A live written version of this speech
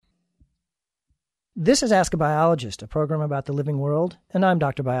This is Ask a Biologist, a program about the living world, and I'm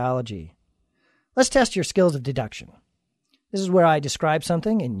Dr. Biology. Let's test your skills of deduction. This is where I describe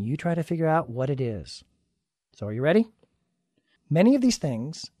something and you try to figure out what it is. So are you ready? Many of these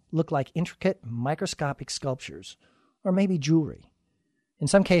things look like intricate microscopic sculptures, or maybe jewelry. In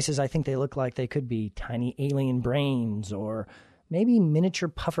some cases, I think they look like they could be tiny alien brains, or maybe miniature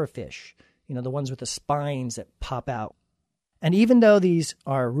pufferfish, the ones with the spines that pop out. And even though these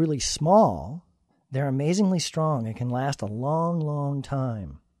are really small, they're amazingly strong and can last a long, long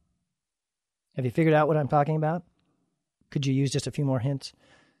time. Have you figured out what I'm talking about? Could you use just a few more hints?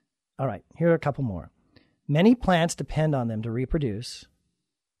 All right, here are a couple more. Many plants depend on them to reproduce.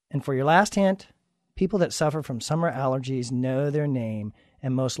 And for your last hint, people that suffer from summer allergies know their name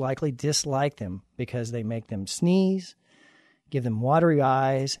and most likely dislike them because they make them sneeze, give them watery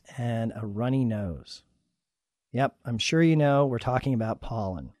eyes, and a runny nose. Yep, I'm sure you know we're talking about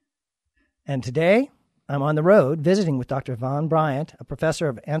pollen. And today, I'm on the road visiting with Dr. Von Bryant, a professor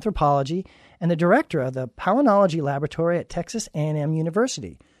of anthropology and the director of the Pollenology Laboratory at Texas A&M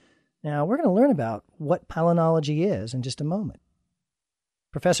University. Now, we're going to learn about what pollenology is in just a moment.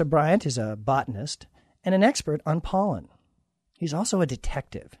 Professor Bryant is a botanist and an expert on pollen. He's also a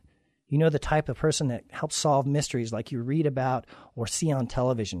detective. You know, the type of person that helps solve mysteries like you read about or see on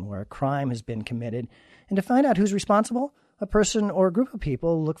television where a crime has been committed. And to find out who's responsible, a person or a group of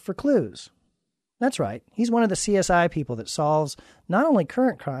people look for clues. That's right. He's one of the CSI people that solves not only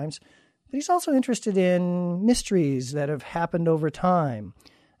current crimes, but he's also interested in mysteries that have happened over time.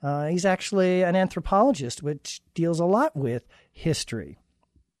 He's actually an anthropologist, which deals a lot with history.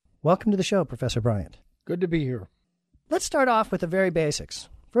 Welcome to the show, Professor Bryant. Good to be here. Let's start off with the very basics.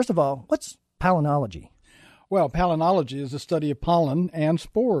 First of all, what's pollenology? Well, pollenology is the study of pollen and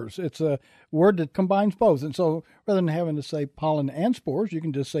spores. It's a word that combines both. And so rather than having to say pollen and spores, you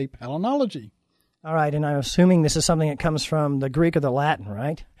can just say pollenology. All right, and I'm assuming this is something that comes from the Greek or the Latin,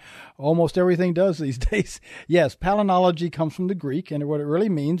 right? Almost everything does these days. Yes, pollenology comes from the Greek, and what it really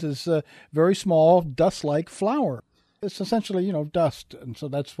means is a very small dust-like flower. It's essentially, dust, and so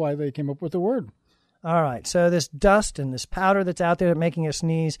that's why they came up with the word. All right, so this dust and this powder that's out there making us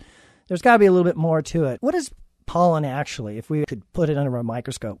sneeze, there's got to be a little bit more to it. What is pollen actually, if we could put it under a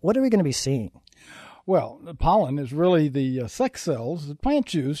microscope? What are we going to be seeing? Well, the pollen is really the sex cells that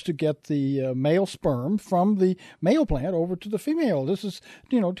plants use to get the male sperm from the male plant over to the female. This is,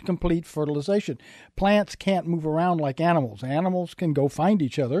 to complete fertilization. Plants can't move around like animals. Animals can go find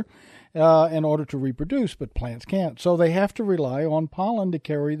each other in order to reproduce, but plants can't. So they have to rely on pollen to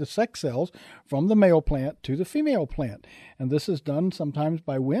carry the sex cells from the male plant to the female plant. And this is done sometimes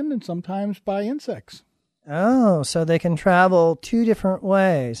by wind and sometimes by insects. Oh, so they can travel two different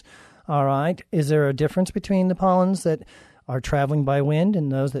ways. All right. Is there a difference between the pollens that are traveling by wind and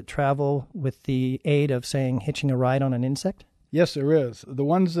those that travel with the aid of, hitching a ride on an insect? Yes, there is. The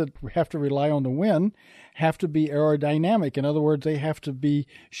ones that have to rely on the wind have to be aerodynamic. In other words, they have to be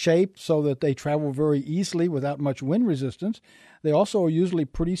shaped so that they travel very easily without much wind resistance. They also are usually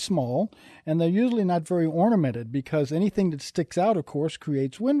pretty small, and they're usually not very ornamented because anything that sticks out, of course,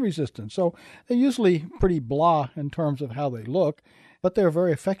 creates wind resistance. So they're usually pretty blah in terms of how they look, but they're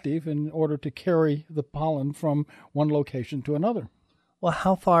very effective in order to carry the pollen from one location to another. Well,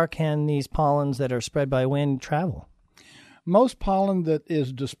 how far can these pollens that are spread by wind travel? Most pollen that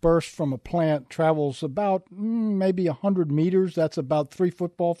is dispersed from a plant travels about maybe 100 meters. That's about 3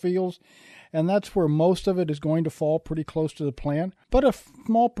 football fields. And that's where most of it is going to fall pretty close to the plant. But a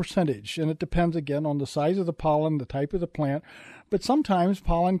small percentage, and it depends again on the size of the pollen, the type of the plant. But sometimes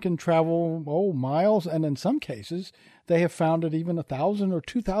pollen can travel, miles, and in some cases, they have found it even 1,000 or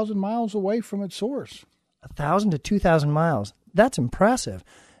 2,000 miles away from its source. 1,000 to 2,000 miles. That's impressive.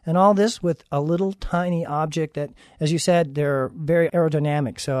 And all this with a little tiny object that, as you said, they're very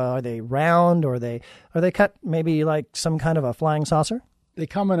aerodynamic. So are they round or are they cut maybe like some kind of a flying saucer? They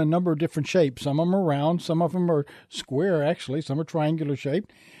come in a number of different shapes. Some of them are round, some of them are square, actually. Some are triangular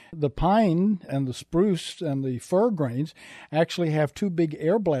shaped. The pine and the spruce and the fir grains actually have 2 big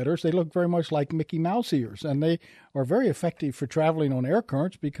air bladders. They look very much like Mickey Mouse ears, and they are very effective for traveling on air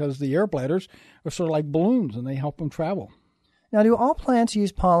currents because the air bladders are sort of like balloons, and they help them travel. Now, do all plants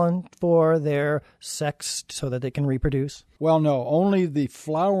use pollen for their sex so that they can reproduce? Well, no. Only the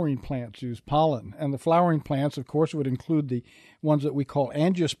flowering plants use pollen. And the flowering plants, of course, would include the ones that we call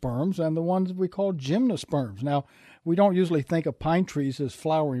angiosperms and the ones that we call gymnosperms. Now, We don't usually think of pine trees as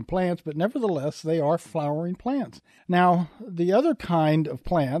flowering plants, but nevertheless, they are flowering plants. Now, the other kind of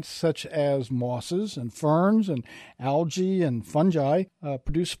plants, such as mosses and ferns and algae and fungi,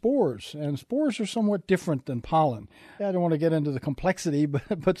 produce spores, and spores are somewhat different than pollen. I don't want to get into the complexity,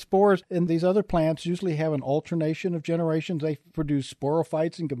 but spores in these other plants usually have an alternation of generations. They produce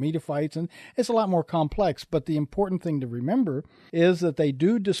sporophytes and gametophytes, and it's a lot more complex, but the important thing to remember is that they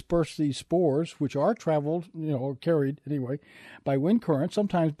do disperse these spores, which are traveled, or carried anyway, by wind currents,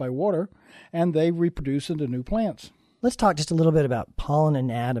 sometimes by water, and they reproduce into new plants. Let's talk just a little bit about pollen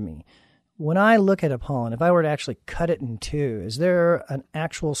anatomy. When I look at a pollen, if I were to actually cut it in two, is there an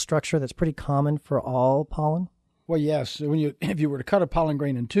actual structure that's pretty common for all pollen? Well, yes. If you were to cut a pollen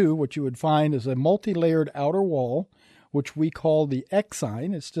grain in two, what you would find is a multi-layered outer wall, which we call the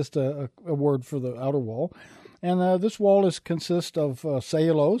exine. It's just a word for the outer wall. And this wall consists of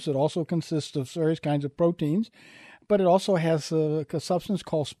cellulose. It also consists of various kinds of proteins, but it also has a substance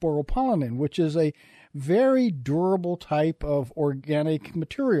called sporopollenin, which is a very durable type of organic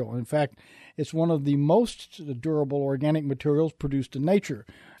material. In fact, it's one of the most durable organic materials produced in nature.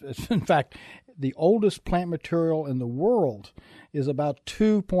 In fact, the oldest plant material in the world is about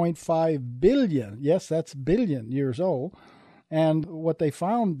 2.5 billion, yes, that's billion years old. And what they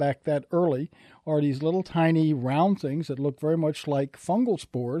found back that early are these little tiny round things that look very much like fungal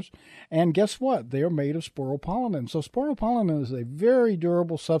spores. And guess what? They are made of sporopollenin. So sporopollenin is a very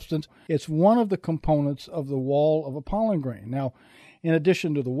durable substance. It's one of the components of the wall of a pollen grain. Now, in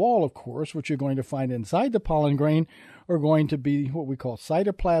addition to the wall, of course, what you're going to find inside the pollen grain are going to be what we call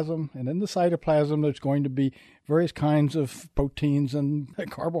cytoplasm. And in the cytoplasm, there's going to be various kinds of proteins and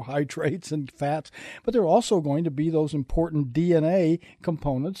carbohydrates and fats. But there are also going to be those important DNA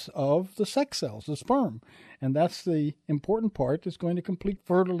components of the sex cells, the sperm. And that's the important part that's going to complete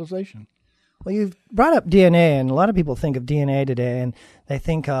fertilization. Well, you've brought up DNA, and a lot of people think of DNA today, and they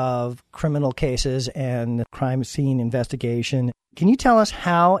think of criminal cases and crime scene investigation. Can you tell us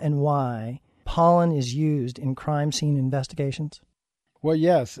how and why pollen is used in crime scene investigations? Well,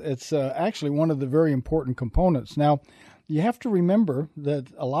 yes, it's actually one of the very important components. Now, you have to remember that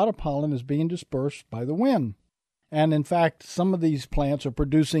a lot of pollen is being dispersed by the wind. And in fact, some of these plants are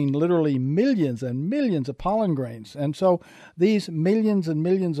producing literally millions and millions of pollen grains. And so these millions and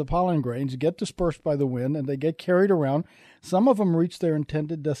millions of pollen grains get dispersed by the wind and they get carried around. Some of them reach their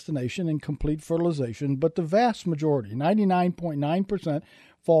intended destination in complete fertilization, but the vast majority, 99.9%,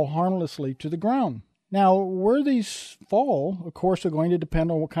 fall harmlessly to the ground. Now, where these fall, of course, are going to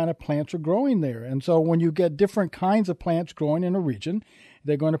depend on what kind of plants are growing there. And so when you get different kinds of plants growing in a region,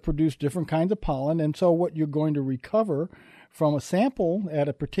 they're going to produce different kinds of pollen. And so what you're going to recover from a sample at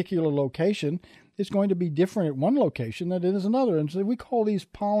a particular location is going to be different at one location than it is another. And so we call these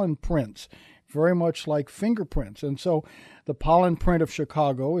pollen prints, very much like fingerprints. And so the pollen print of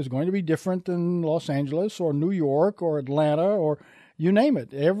Chicago is going to be different than Los Angeles or New York or Atlanta or you name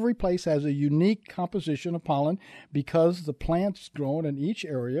it. Every place has a unique composition of pollen because the plants grown in each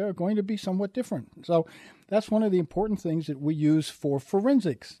area are going to be somewhat different. So that's one of the important things that we use for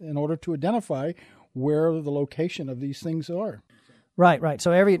forensics in order to identify where the location of these things are. Right.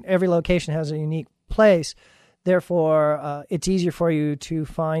 So every location has a unique place. Therefore, it's easier for you to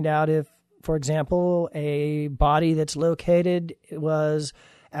find out if, for example, a body that's located was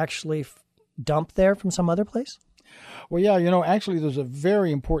actually dumped there from some other place? Well, yeah, actually there's a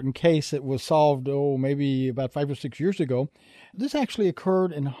very important case that was solved, maybe about 5 or 6 years ago. This actually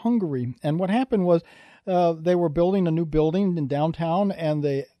occurred in Hungary. And what happened was they were building a new building in downtown, and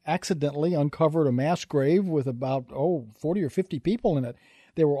they accidentally uncovered a mass grave with about, 40 or 50 people in it.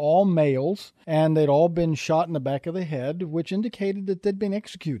 They were all males, and they'd all been shot in the back of the head, which indicated that they'd been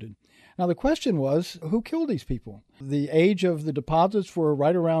executed. Now, the question was, who killed these people? The age of the deposits were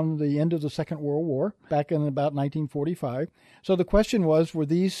right around the end of the Second World War, back in about 1945. So the question was, were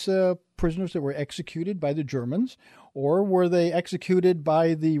these prisoners that were executed by the Germans, or were they executed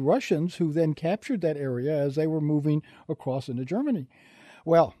by the Russians who then captured that area as they were moving across into Germany?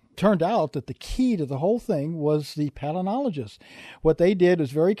 Well, turned out that the key to the whole thing was the palynologists. What they did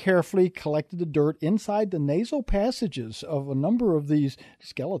is very carefully collected the dirt inside the nasal passages of a number of these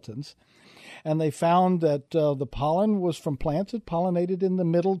skeletons, and they found that the pollen was from plants that pollinated in the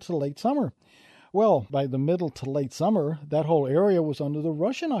middle to late summer. Well, by the middle to late summer, that whole area was under the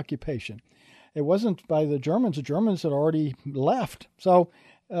Russian occupation. It wasn't by the Germans. The Germans had already left. So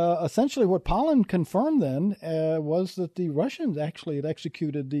essentially what Pollen confirmed then was that the Russians actually had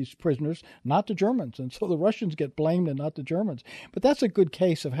executed these prisoners, not the Germans. And so the Russians get blamed and not the Germans. But that's a good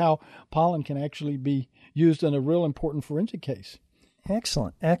case of how pollen can actually be used in a real important forensic case.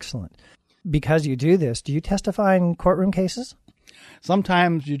 Excellent. Because you do this, do you testify in courtroom cases?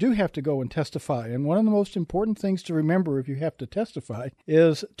 Sometimes you do have to go and testify. And one of the most important things to remember if you have to testify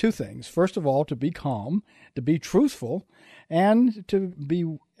is two things. First of all, to be calm, to be truthful, and to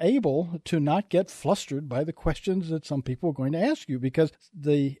be able to not get flustered by the questions that some people are going to ask you, because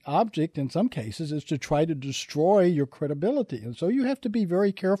the object in some cases is to try to destroy your credibility. And so you have to be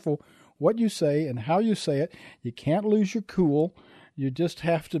very careful what you say and how you say it. You can't lose your cool. You just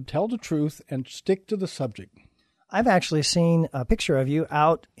have to tell the truth and stick to the subject. I've actually seen a picture of you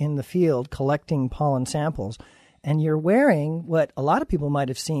out in the field collecting pollen samples, and you're wearing what a lot of people might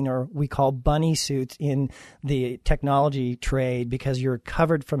have seen, or we call bunny suits in the technology trade, because you're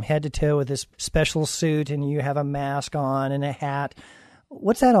covered from head to toe with this special suit and you have a mask on and a hat.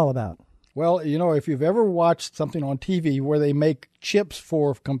 What's that all about? Well, you know, if you've ever watched something on TV where they make chips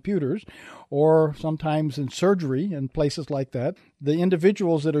for computers, or sometimes in surgery and places like that, the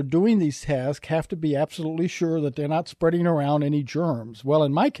individuals that are doing these tasks have to be absolutely sure that they're not spreading around any germs. Well,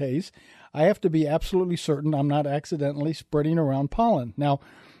 in my case, I have to be absolutely certain I'm not accidentally spreading around pollen. Now,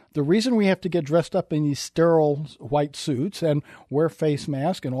 the reason we have to get dressed up in these sterile white suits and wear face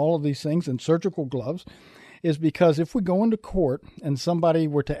masks and all of these things and surgical gloves is because if we go into court and somebody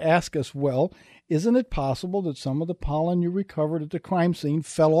were to ask us, well, isn't it possible that some of the pollen you recovered at the crime scene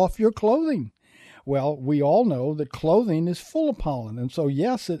fell off your clothing? Well, we all know that clothing is full of pollen, and so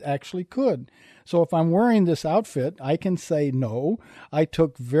yes, it actually could. So if I'm wearing this outfit, I can say no, I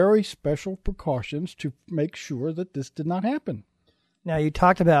took very special precautions to make sure that this did not happen. Now, you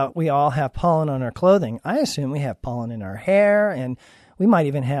talked about we all have pollen on our clothing. I assume we have pollen in our hair, and we might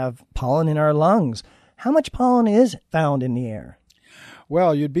even have pollen in our lungs. How much pollen is found in the air?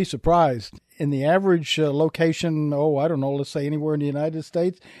 Well, you'd be surprised. In the average location, let's say anywhere in the United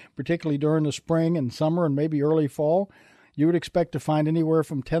States, particularly during the spring and summer and maybe early fall, you would expect to find anywhere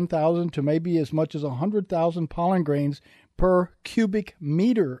from 10,000 to maybe as much as 100,000 pollen grains per cubic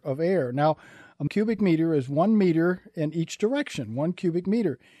meter of air. Now, a cubic meter is 1 meter in each direction, 1 cubic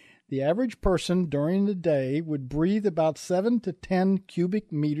meter. The average person during the day would breathe about 7 to 10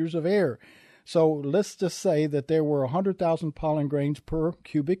 cubic meters of air. So let's just say that there were 100,000 pollen grains per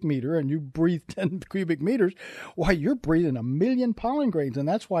cubic meter and you breathe 10 cubic meters. Why, you're breathing 1 million pollen grains. And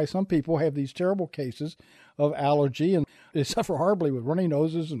that's why some people have these terrible cases of allergy and they suffer horribly with runny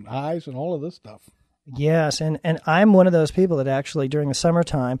noses and eyes and all of this stuff. Yes, and I'm one of those people that actually during the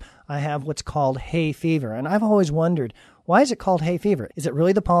summertime, I have what's called hay fever. And I've always wondered, why is it called hay fever? Is it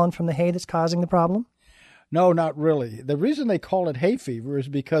really the pollen from the hay that's causing the problem? No, not really. The reason they call it hay fever is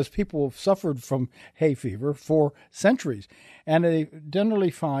because people have suffered from hay fever for centuries. And they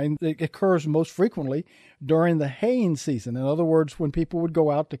generally find that it occurs most frequently during the haying season. In other words, when people would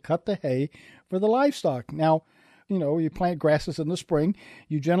go out to cut the hay for the livestock. Now, you plant grasses in the spring.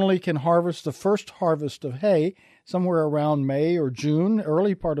 You generally can harvest the first harvest of hay somewhere around May or June,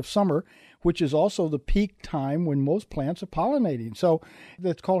 early part of summer, which is also the peak time when most plants are pollinating. So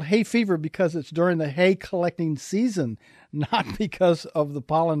it's called hay fever because it's during the hay collecting season, not because of the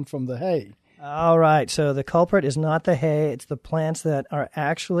pollen from the hay. All right. So the culprit is not the hay. It's the plants that are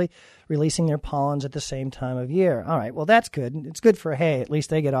actually releasing their pollens at the same time of year. All right. Well, that's good. It's good for hay. At least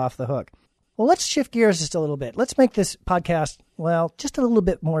they get off the hook. Well, let's shift gears just a little bit. Let's make this podcast, just a little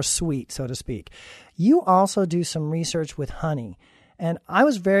bit more sweet, so to speak. You also do some research with honey. And I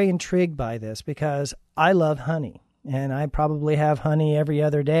was very intrigued by this because I love honey, and I probably have honey every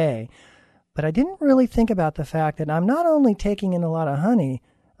other day. But I didn't really think about the fact that I'm not only taking in a lot of honey,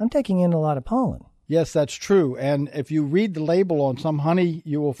 I'm taking in a lot of pollen. Yes, that's true. And if you read the label on some honey,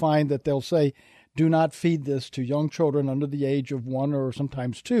 you will find that they'll say, do not feed this to young children under the age of 1 or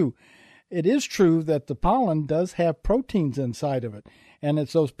sometimes 2. It is true that the pollen does have proteins inside of it. And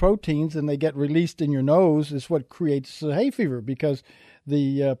it's those proteins, and they get released in your nose, is what creates hay fever, because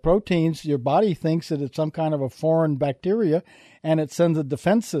the proteins, your body thinks that it's some kind of a foreign bacteria, and it sends a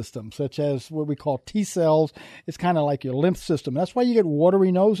defense system, such as what we call T cells. It's kind of like your lymph system. That's why you get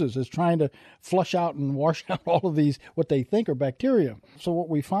watery noses. It's trying to flush out and wash out all of these, what they think are bacteria. So what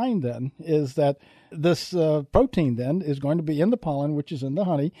we find then is that this protein then is going to be in the pollen, which is in the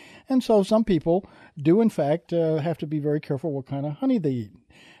honey. And so some people do, in fact, have to be very careful what kind of honey they eat.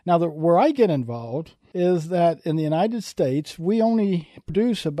 Now, where I get involved is that in the United States, we only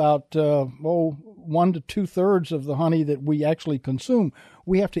produce about 1 to 2/3 of the honey that we actually consume.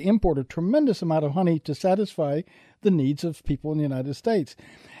 We have to import a tremendous amount of honey to satisfy the needs of people in the United States.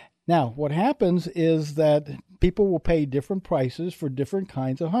 Now, what happens is that people will pay different prices for different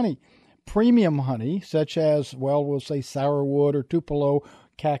kinds of honey. Premium honey, such as, we'll say sourwood or Tupelo,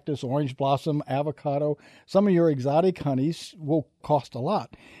 cactus, orange blossom, avocado. Some of your exotic honeys will cost a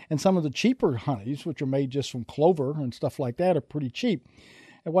lot. And some of the cheaper honeys, which are made just from clover and stuff like that, are pretty cheap.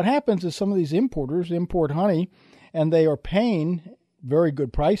 And what happens is some of these importers import honey, and they are paying very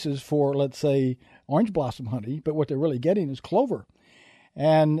good prices for, let's say, orange blossom honey, but what they're really getting is clover.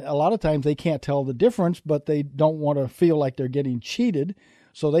 And a lot of times they can't tell the difference, but they don't want to feel like they're getting cheated.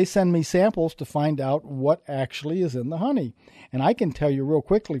 So they send me samples to find out what actually is in the honey. And I can tell you real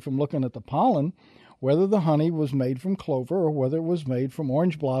quickly from looking at the pollen whether the honey was made from clover or whether it was made from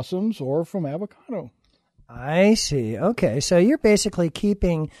orange blossoms or from avocado. I see. Okay, so you're basically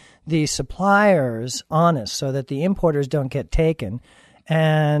keeping the suppliers honest so that the importers don't get taken.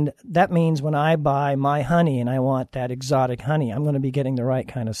 And that means when I buy my honey and I want that exotic honey, I'm going to be getting the right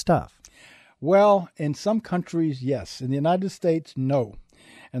kind of stuff. Well, in some countries, yes. In the United States, no.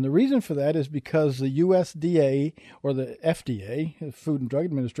 And the reason for that is because the USDA or the FDA, the Food and Drug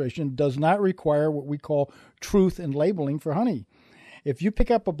Administration, does not require what we call truth in labeling for honey. If you pick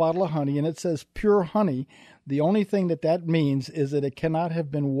up a bottle of honey and it says pure honey, the only thing that means is that it cannot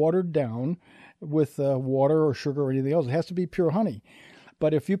have been watered down with water or sugar or anything else. It has to be pure honey.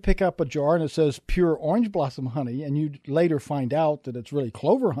 But if you pick up a jar and it says pure orange blossom honey and you later find out that it's really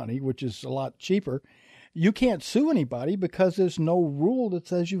clover honey, which is a lot cheaper, you can't sue anybody because there's no rule that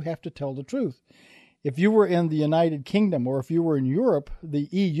says you have to tell the truth. If you were in the United Kingdom or if you were in Europe, the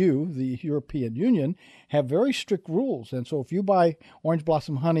EU, the European Union, have very strict rules. And so if you buy orange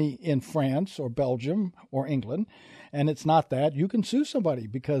blossom honey in France or Belgium or England, and it's not that, you can sue somebody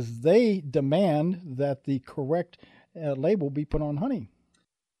because they demand that the correct label be put on honey.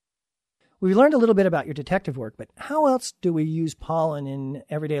 We learned a little bit about your detective work, but how else do we use pollen in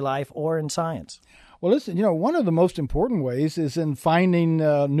everyday life or in science? Well, listen, one of the most important ways is in finding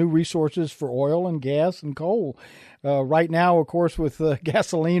new resources for oil and gas and coal. Right now, of course, with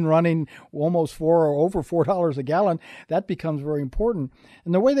gasoline running almost $4 or over $4 a gallon, that becomes very important.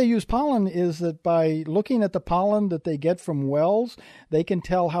 And the way they use pollen is that by looking at the pollen that they get from wells, they can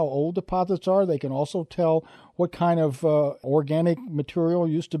tell how old deposits are. They can also tell what kind of organic material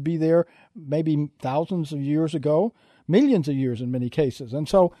used to be there maybe thousands of years ago. Millions of years in many cases. And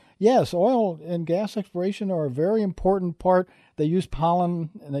so, yes, oil and gas exploration are a very important part. They use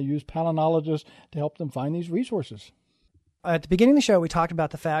pollen and they use pollenologists to help them find these resources. At the beginning of the show, we talked about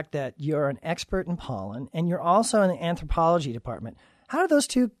the fact that you're an expert in pollen and you're also in the anthropology department. How do those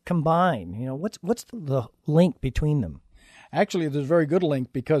two combine? What's the link between them? Actually, there's a very good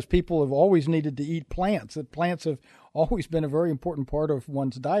link because people have always needed to eat plants. That plants have always been a very important part of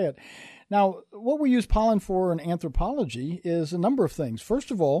one's diet. Now, what we use pollen for in anthropology is a number of things.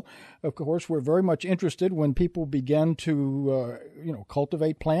 First of all, of course, we're very much interested when people begin to,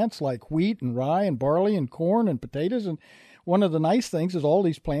 cultivate plants like wheat and rye and barley and corn and potatoes. And one of the nice things is all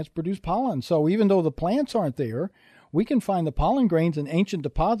these plants produce pollen. So even though the plants aren't there, we can find the pollen grains in ancient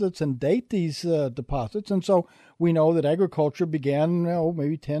deposits and date these deposits. And so we know that agriculture began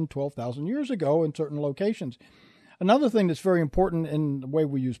maybe 10, 12,000 years ago in certain locations. Another thing that's very important in the way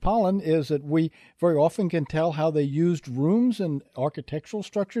we use pollen is that we very often can tell how they used rooms and architectural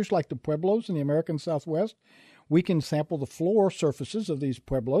structures like the pueblos in the American Southwest. We can sample the floor surfaces of these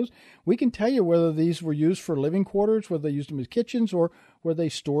pueblos. We can tell you whether these were used for living quarters, whether they used them as kitchens, or where they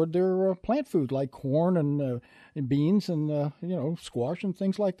stored their plant food like corn and beans and squash and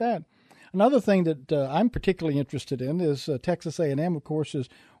things like that. Another thing that I'm particularly interested in is Texas A&M, of course, is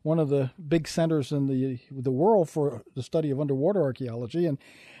one of the big centers in the world for the study of underwater archaeology. And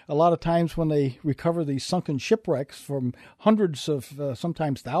a lot of times when they recover these sunken shipwrecks from hundreds of,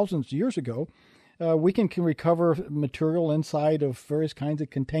 sometimes thousands of years ago, we can recover material inside of various kinds of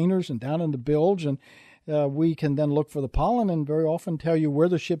containers and down in the bilge. And we can then look for the pollen and very often tell you where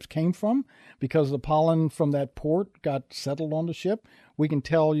the ships came from because the pollen from that port got settled on the ship. We can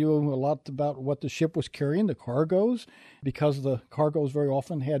tell you a lot about what the ship was carrying, the cargoes, because the cargoes very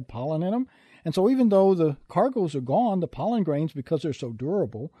often had pollen in them. And so even though the cargoes are gone, the pollen grains, because they're so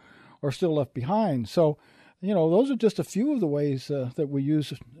durable, are still left behind. So, those are just a few of the ways that we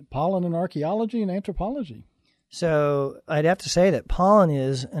use pollen in archaeology and anthropology. So I'd have to say that pollen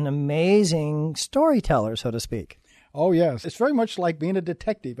is an amazing storyteller, so to speak. Oh, yes. It's very much like being a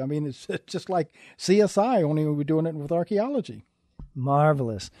detective. I mean, it's just like CSI, only we're doing it with archaeology.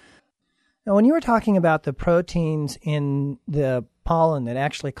 Marvelous. Now, when you were talking about the proteins in the pollen that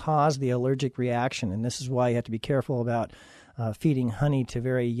actually cause the allergic reaction, and this is why you have to be careful about feeding honey to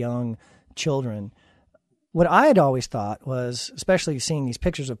very young children, what I had always thought was, especially seeing these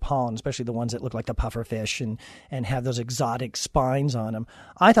pictures of pollen, especially the ones that look like the pufferfish and have those exotic spines on them,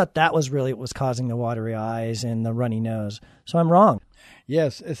 I thought that was really what was causing the watery eyes and the runny nose. So I'm wrong.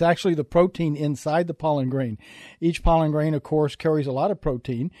 Yes, it's actually the protein inside the pollen grain. Each pollen grain, of course, carries a lot of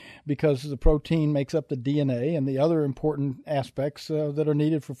protein because the protein makes up the DNA and the other important aspects that are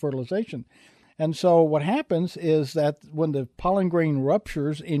needed for fertilization. And so what happens is that when the pollen grain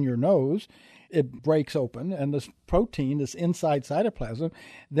ruptures in your nose, it breaks open, and this protein, this inside cytoplasm,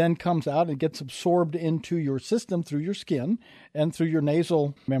 then comes out and gets absorbed into your system through your skin and through your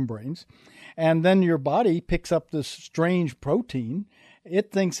nasal membranes. And then your body picks up this strange protein.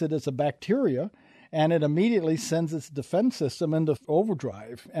 It thinks that it's a bacteria, and it immediately sends its defense system into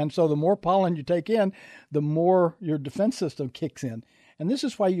overdrive. And so the more pollen you take in, the more your defense system kicks in. And this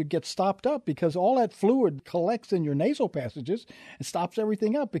is why you get stopped up, because all that fluid collects in your nasal passages and stops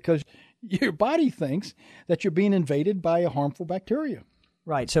everything up, because your body thinks that you're being invaded by a harmful bacteria.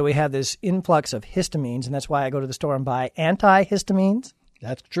 Right. So we have this influx of histamines, and that's why I go to the store and buy antihistamines.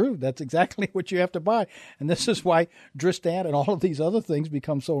 That's true. That's exactly what you have to buy. And this is why Dristat and all of these other things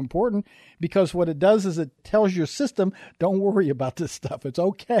become so important, because what it does is it tells your system, don't worry about this stuff. It's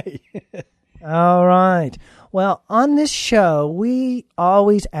okay. All right. Well, on this show, we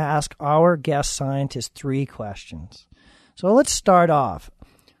always ask our guest scientists 3 questions. So let's start off.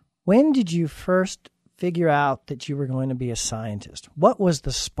 When did you first figure out that you were going to be a scientist? What was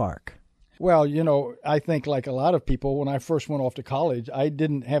the spark? Well, I think like a lot of people, when I first went off to college, I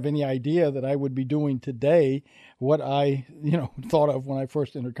didn't have any idea that I would be doing today what I, thought of when I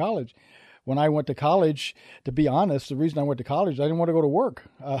first entered college. When I went to college, to be honest, the reason I went to college, I didn't want to go to work.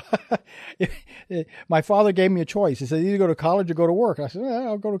 My father gave me a choice. He said, either go to college or go to work. I said,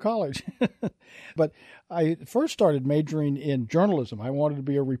 I'll go to college. But I first started majoring in journalism. I wanted to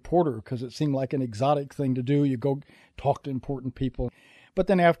be a reporter because it seemed like an exotic thing to do. You go talk to important people. But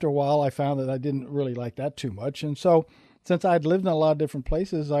then after a while, I found that I didn't really like that too much. And so since I'd lived in a lot of different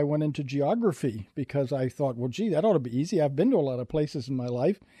places, I went into geography because I thought, well, gee, that ought to be easy. I've been to a lot of places in my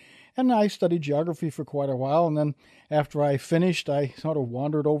life. And I studied geography for quite a while. And then after I finished, I sort of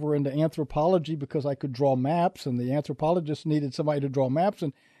wandered over into anthropology because I could draw maps, and the anthropologists needed somebody to draw maps.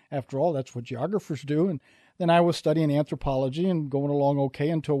 And after all, that's what geographers do. And then I was studying anthropology and going along okay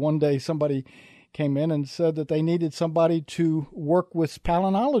until one day somebody came in and said that they needed somebody to work with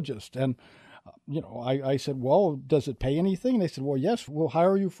palynologists. And, I said, well, does it pay anything? And they said, well, yes, we'll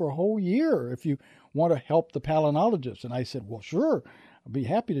hire you for a whole year if you want to help the palynologists. And I said, well, sure. I'd be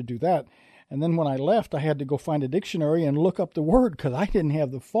happy to do that. And then when I left, I had to go find a dictionary and look up the word because I didn't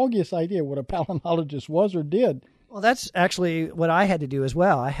have the foggiest idea what a palynologist was or did. Well, that's actually what I had to do as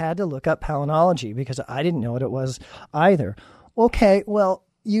well. I had to look up palynology because I didn't know what it was either. Okay, well,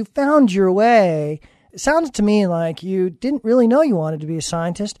 you found your way. It sounds to me like you didn't really know you wanted to be a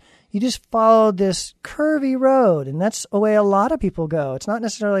scientist. You just followed this curvy road, and that's the way a lot of people go. It's not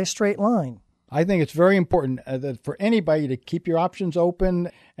necessarily a straight line. I think it's very important that for anybody to keep your options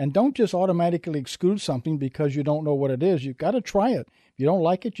open and don't just automatically exclude something because you don't know what it is. You've got to try it. If you don't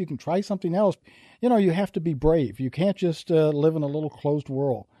like it, you can try something else. You have to be brave. You can't just live in a little closed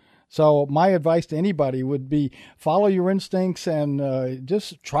world. So my advice to anybody would be follow your instincts and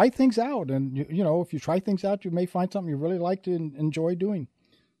just try things out. And, if you try things out, you may find something you really like to enjoy doing.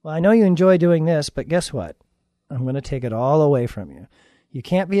 Well, I know you enjoy doing this, but guess what? I'm going to take it all away from you. You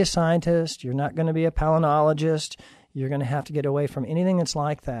can't be a scientist. You're not going to be a palynologist. You're going to have to get away from anything that's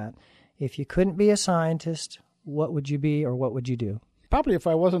like that. If you couldn't be a scientist, what would you be or what would you do? Probably if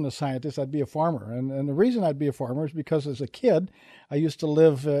I wasn't a scientist, I'd be a farmer. And the reason I'd be a farmer is because as a kid, I used to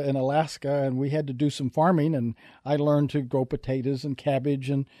live in Alaska and we had to do some farming. And I learned to grow potatoes and cabbage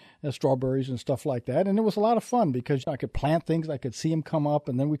and strawberries and stuff like that. And it was a lot of fun because I could plant things, I could see them come up,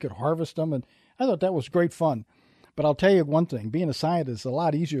 and then we could harvest them. And I thought that was great fun. But I'll tell you one thing, being a scientist is a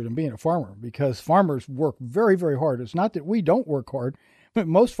lot easier than being a farmer because farmers work very, very hard. It's not that we don't work hard. But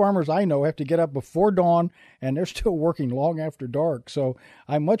most farmers I know have to get up before dawn and they're still working long after dark. So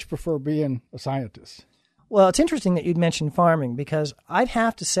I much prefer being a scientist. Well, it's interesting that you'd mentioned farming because I'd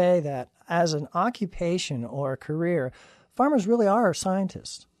have to say that as an occupation or a career, farmers really are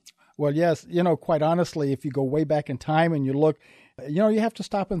scientists. Well, yes, quite honestly, if you go way back in time and you look, you have to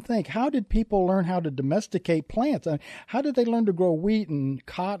stop and think, how did people learn how to domesticate plants? How did they learn to grow wheat and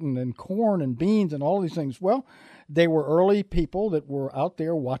cotton and corn and beans and all these things? Well, they were early people that were out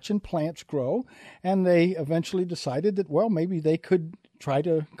there watching plants grow, and they eventually decided that, well, maybe they could try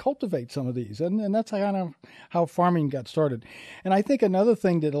to cultivate some of these. And that's kind of how farming got started. And I think another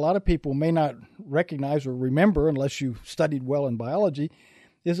thing that a lot of people may not recognize or remember unless you studied well in biology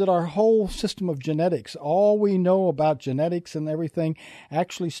is that our whole system of genetics, all we know about genetics and everything,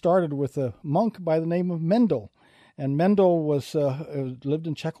 actually started with a monk by the name of Mendel. And Mendel lived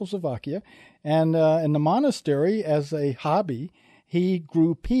in Czechoslovakia, and in the monastery as a hobby, he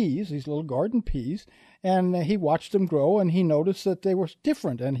grew peas, these little garden peas, and he watched them grow, and he noticed that they were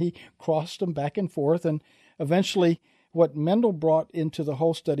different, and he crossed them back and forth, and eventually what Mendel brought into the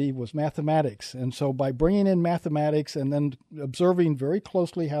whole study was mathematics. And so by bringing in mathematics and then observing very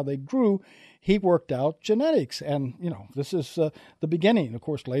closely how they grew, he worked out genetics. And, this is the beginning. Of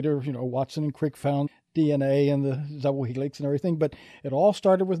course, later, Watson and Crick found DNA and the double helix and everything, but it all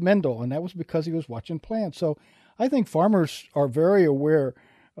started with Mendel, and that was because he was watching plants. So I think farmers are very aware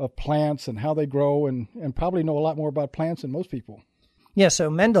of plants and how they grow and probably know a lot more about plants than most people. Yeah, so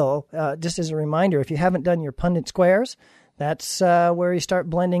Mendel, just as a reminder, if you haven't done your Punnett squares, that's where you start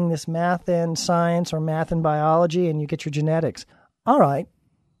blending this math and science or math and biology, and you get your genetics. All right,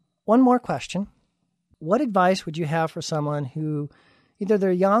 one more question. What advice would you have for someone who either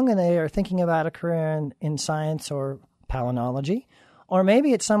they're young and they are thinking about a career in science or palynology, or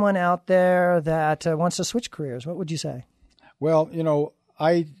maybe it's someone out there that wants to switch careers? What would you say? Well,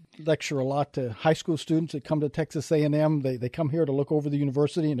 I lecture a lot to high school students that come to Texas A&M. They come here to look over the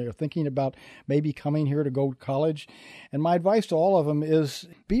university, and they're thinking about maybe coming here to go to college. And my advice to all of them is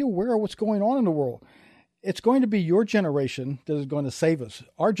be aware of what's going on in the world. It's going to be your generation that is going to save us.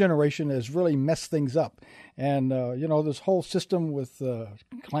 Our generation has really messed things up. And, this whole system with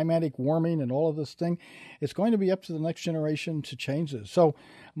climatic warming and all of this thing, it's going to be up to the next generation to change this. So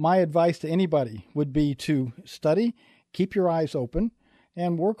my advice to anybody would be to study, keep your eyes open,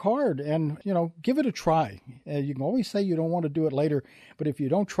 and work hard and, give it a try. You can always say you don't want to do it later, but if you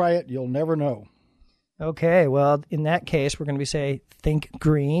don't try it, you'll never know. Okay, well, in that case, we're going to say think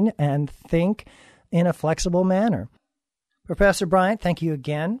green and think in a flexible manner. Professor Bryant, thank you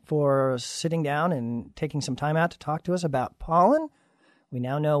again for sitting down and taking some time out to talk to us about pollen. We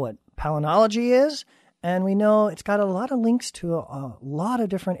now know what palynology is, and we know it's got a lot of links to a lot of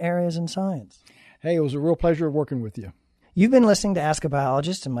different areas in science. Hey, it was a real pleasure working with you. You've been listening to Ask a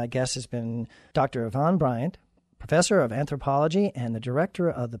Biologist, and my guest has been Dr. Yvonne Bryant, professor of anthropology and the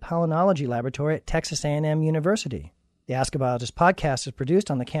director of the Palynology Laboratory at Texas A&M University. The Ask a Biologist podcast is produced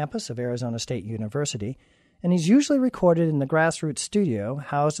on the campus of Arizona State University, and is usually recorded in the Grassroots studio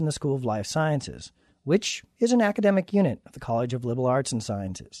housed in the School of Life Sciences, which is an academic unit of the College of Liberal Arts and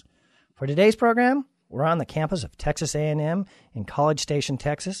Sciences. For today's program, we're on the campus of Texas A&M in College Station,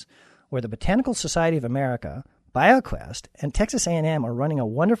 Texas, where the Botanical Society of America, BioQuest, and Texas A&M are running a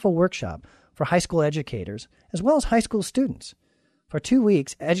wonderful workshop for high school educators as well as high school students. For 2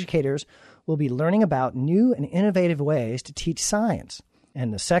 weeks, educators will be learning about new and innovative ways to teach science.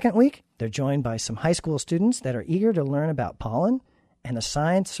 And the second week, they're joined by some high school students that are eager to learn about pollen and the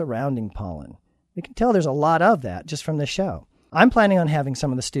science surrounding pollen. We can tell there's a lot of that just from this show. I'm planning on having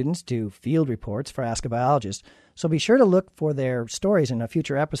some of the students do field reports for Ask a Biologist, so be sure to look for their stories in a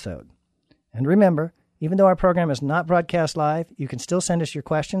future episode. And remember, even though our program is not broadcast live, you can still send us your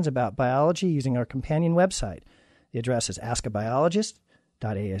questions about biology using our companion website. The address is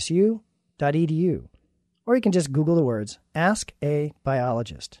askabiologist.asu.edu. Or you can just Google the words, Ask a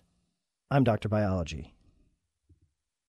Biologist. I'm Dr. Biology.